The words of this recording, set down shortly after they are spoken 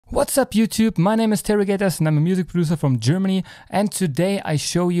What's up YouTube? My name is Terrygaters and I'm a music producer from Germany, and today I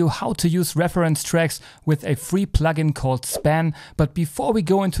show you how to use reference tracks with a free plugin called Span. But before we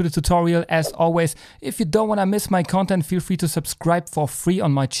go into the tutorial, as always, if you don't want to miss my content, feel free to subscribe for free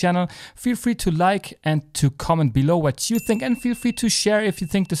on my channel. Feel free to like and to comment below what you think, and feel free to share if you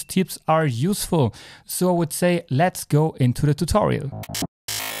think these tips are useful. So I would say let's go into the tutorial.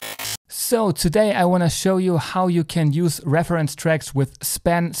 So today I want to show you how you can use reference tracks with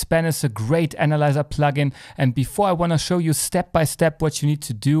Span. Span is a great analyzer plugin, and before I want to show you step by step what you need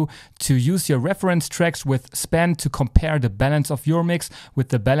to do to use your reference tracks with Span to compare the balance of your mix with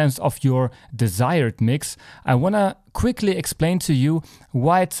the balance of your desired mix, I want to quickly explain to you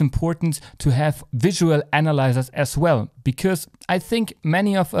why it's important to have visual analyzers as well, because I think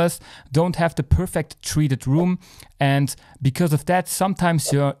many of us don't have the perfect treated room, and because of that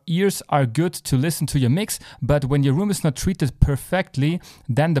sometimes your ears are good to listen to your mix, but when your room is not treated perfectly,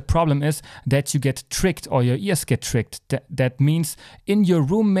 then the problem is that you get tricked or your ears get tricked. That means in your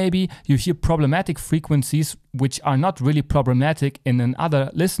room maybe you hear problematic frequencies which are not really problematic in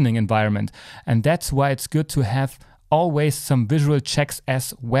another listening environment, and that's why it's good to have always some visual checks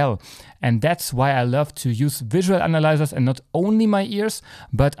as well. And that's why I love to use visual analyzers and not only my ears,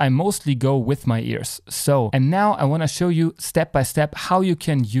 but I mostly go with my ears. And now I want to show you step by step how you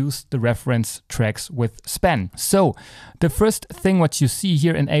can use the reference tracks with Span. So the first thing what you see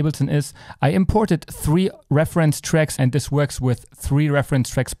here in Ableton is I imported 3 reference tracks, and this works with 3 reference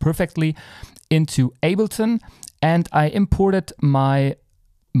tracks perfectly into Ableton, and I imported my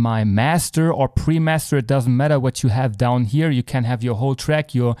master or pre-master. It doesn't matter what you have down here. You can have your whole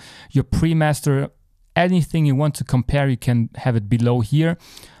track, your pre-master, anything you want to compare, you can have it below here.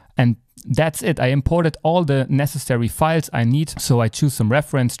 And that's it. I imported all the necessary files I need. So I choose some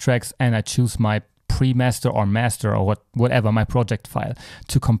reference tracks and I choose my pre-master or master or whatever, my project file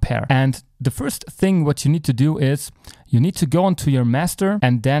to compare. And the first thing what you need to do is you need to go onto your master,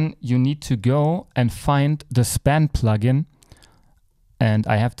 and then you need to go and find the Span plugin. And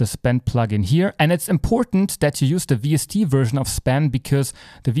I have the Span plugin here. And it's important that you use the VST version of Span, because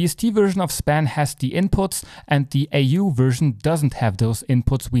the VST version of Span has the inputs and the AU version doesn't have those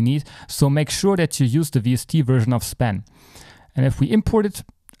inputs we need. So make sure that you use the VST version of Span. And if we import it,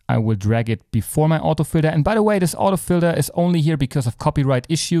 I will drag it before my autofilter. And by the way, this autofilter is only here because of copyright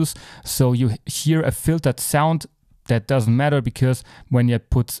issues. So you hear a filtered sound. That doesn't matter, because when I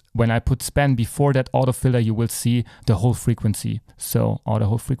put Span before that autofilter, you will see the whole frequency, or the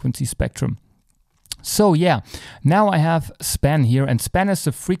whole frequency spectrum. So yeah, now I have Span here, and Span is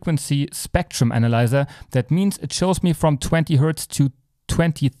a frequency spectrum analyzer. That means it shows me from 20 Hertz to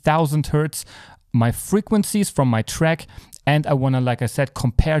 20,000 Hertz my frequencies from my track, and I want to, like I said,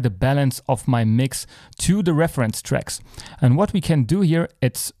 compare the balance of my mix to the reference tracks. And what we can do here,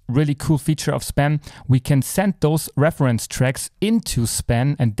 it's really cool feature of Span, we can send those reference tracks into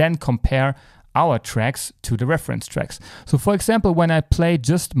Span and then compare our tracks to the reference tracks. So for example, when I play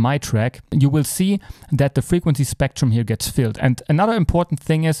just my track, you will see that the frequency spectrum here gets filled. And another important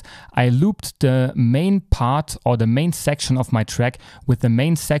thing is I looped the main part or the main section of my track with the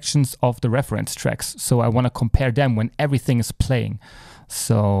main sections of the reference tracks. So I want to compare them when everything is playing.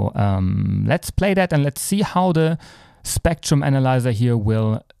 So let's play that and let's see how the spectrum analyzer here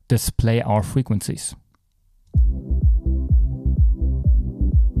will display our frequencies.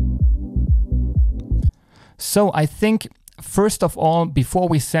 So I think first of all, before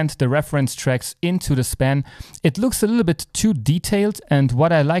we send the reference tracks into the Span, it looks a little bit too detailed, and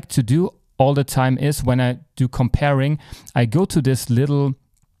what I like to do all the time is when I do comparing, I go to this little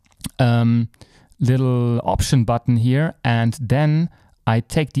option button here, and then I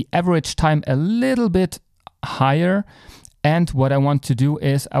take the average time a little bit higher, and what I want to do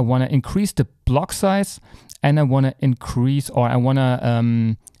is I want to increase the block size, and I want to increase, or I want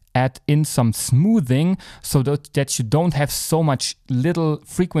to add in some smoothing so that you don't have so much little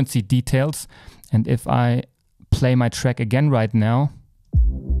frequency details. And if I play my track again right now,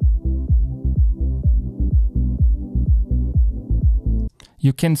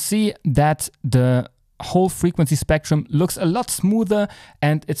 you can see that the whole frequency spectrum looks a lot smoother,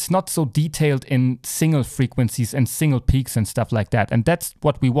 and it's not so detailed in single frequencies and single peaks and stuff like that. And that's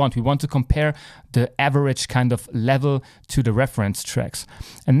what we want. We want to compare the average kind of level to the reference tracks.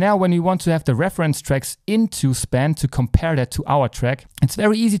 And now when we want to have the reference tracks into Span to compare that to our track, it's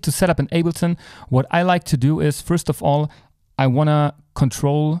very easy to set up in Ableton. What I like to do is, first of all, I want to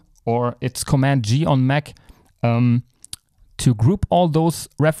control, or it's Command G on Mac, to group all those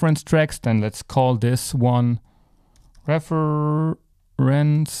reference tracks. Then let's call this one reference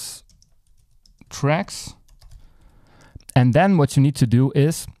tracks. And then what you need to do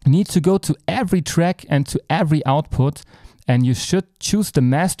is you need to go to every track and to every output, and you should choose the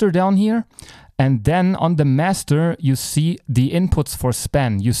master down here. And then on the master, you see the inputs for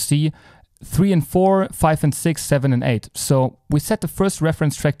span. You see 3 and 4, 5 and 6, 7 and 8. So we set the first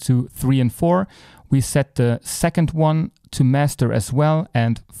reference track to 3 and 4. We set the second one to master as well,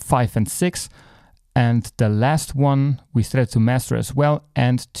 and 5 and 6. And the last one we set it to master as well,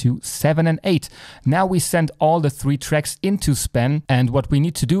 and to 7 and 8. Now we send all the 3 tracks into span, and what we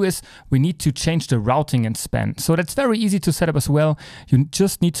need to do is we need to change the routing in span. So that's very easy to set up as well. You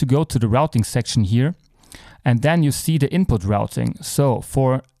just need to go to the routing section here, and then you see the input routing. So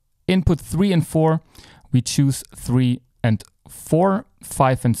for input 3 and 4, we choose 3 and 4,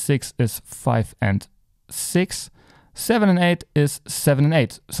 5 and 6 is 5 and 6, 7 and 8 is 7 and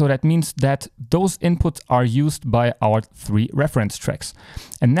 8. So that means that those inputs are used by our 3 reference tracks.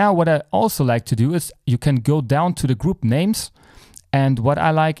 And now what I also like to do is you can go down to the group names, and what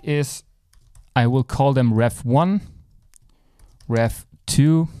I like is I will call them Ref 1, Ref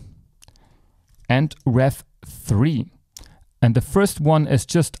 2 and Ref 3. And the first one is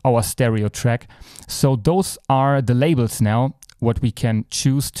just our stereo track. So those are the labels now, what we can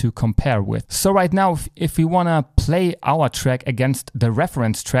choose to compare with. So right now, if we wanna play our track against the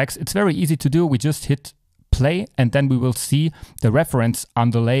reference tracks, it's very easy to do. We just hit play, and then we will see the reference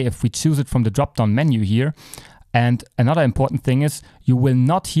underlay if we choose it from the drop-down menu here. And another important thing is you will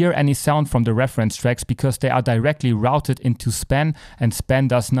not hear any sound from the reference tracks because they are directly routed into span, and span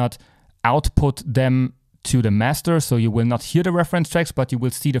does not output them to the master, so you will not hear the reference tracks, but you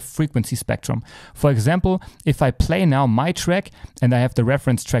will see the frequency spectrum. For example, if I play now my track and I have the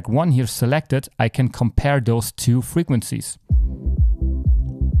reference track 1 here selected, I can compare those 2 frequencies.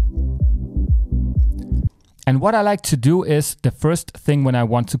 And what I like to do is, the first thing when I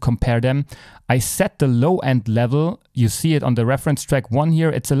want to compare them, I set the low end level. You see it on the reference track 1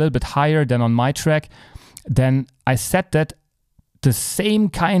 here, it's a little bit higher than on my track. Then I set that the same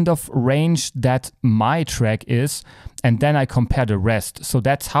kind of range that my track is, and then I compare the rest. So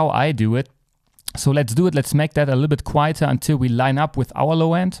that's how I do it. So let's do it. Let's make that a little bit quieter until we line up with our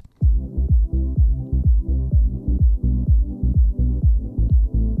low end.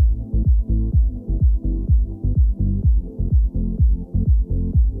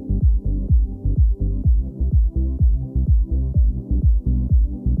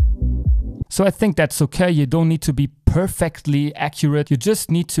 So I think that's okay. You don't need to be perfectly accurate. You just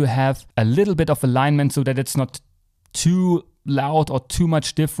need to have a little bit of alignment so that it's not too loud or too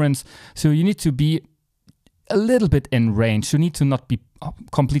much difference. So you need to be a little bit in range. You need to not be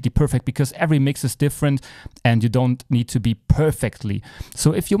completely perfect because every mix is different and you don't need to be perfectly.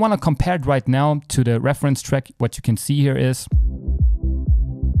 So if you want to compare it right now to the reference track, what you can see here is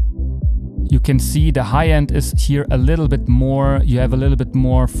you can see the high end is here a little bit more. You have a little bit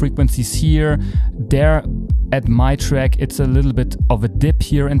more frequencies here. There at my track, it's a little bit of a dip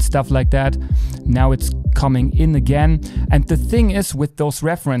here and stuff like that. Now it's coming in again. And the thing is, with those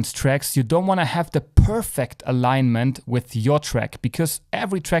reference tracks, you don't want to have the perfect alignment with your track because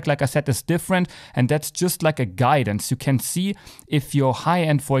every track, like I said, is different, and that's just like a guidance. You can see if your high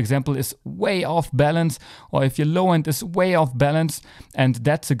end, for example, is way off balance, or if your low end is way off balance, and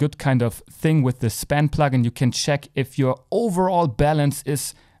that's a good kind of thing with the span plugin. You can check if your overall balance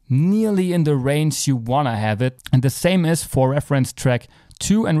is nearly in the range you want to have it. And the same is for reference track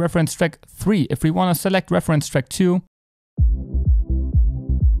 2 and reference track 3. If we want to select reference track 2,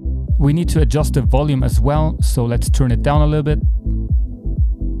 we need to adjust the volume as well. So let's turn it down a little bit.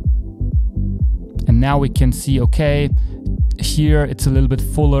 And now we can see, okay, here it's a little bit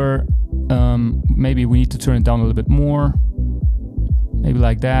fuller. Maybe we need to turn it down a little bit more. Maybe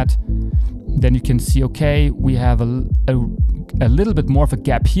like that. Then you can see, okay, we have a little bit more of a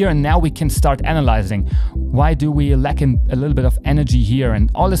gap here, and now we can start analyzing. Why do we lack in a little bit of energy here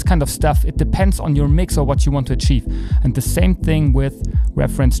and all this kind of stuff? It depends on your mix or what you want to achieve. And the same thing with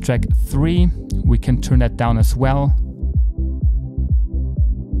reference track 3. We can turn that down as well.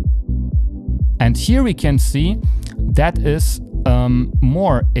 And here we can see that is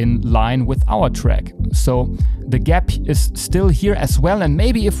more in line with our track. So the gap is still here as well, and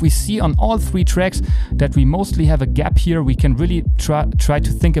maybe if we see on all 3 tracks that we mostly have a gap here, we can really try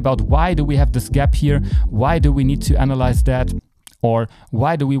to think about why do we have this gap here, why do we need to analyze that, or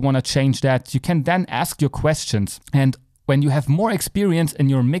why do we want to change that. You can then ask your questions, and when you have more experience in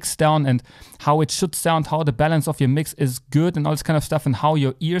your MIXDOWN and how it should sound, how the balance of your mix is good and all this kind of stuff, and how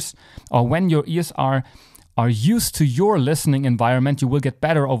your ears, or when your ears are used to your listening environment, you will get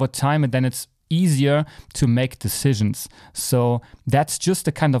better over time, and then it's easier to make decisions. So that's just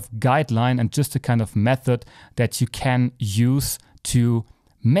a kind of guideline and just a kind of method that you can use to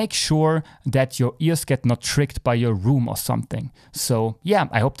make sure that your ears get not tricked by your room or something. So yeah,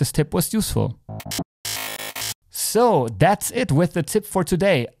 I hope this tip was useful. So that's it with the tip for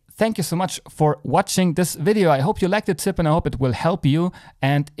today. Thank you so much for watching this video. I hope you liked the tip and I hope it will help you.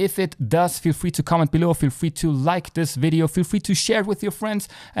 And if it does, feel free to comment below, feel free to like this video, feel free to share it with your friends,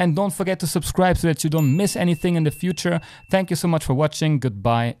 and don't forget to subscribe so that you don't miss anything in the future. Thank you so much for watching.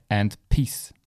 Goodbye and peace.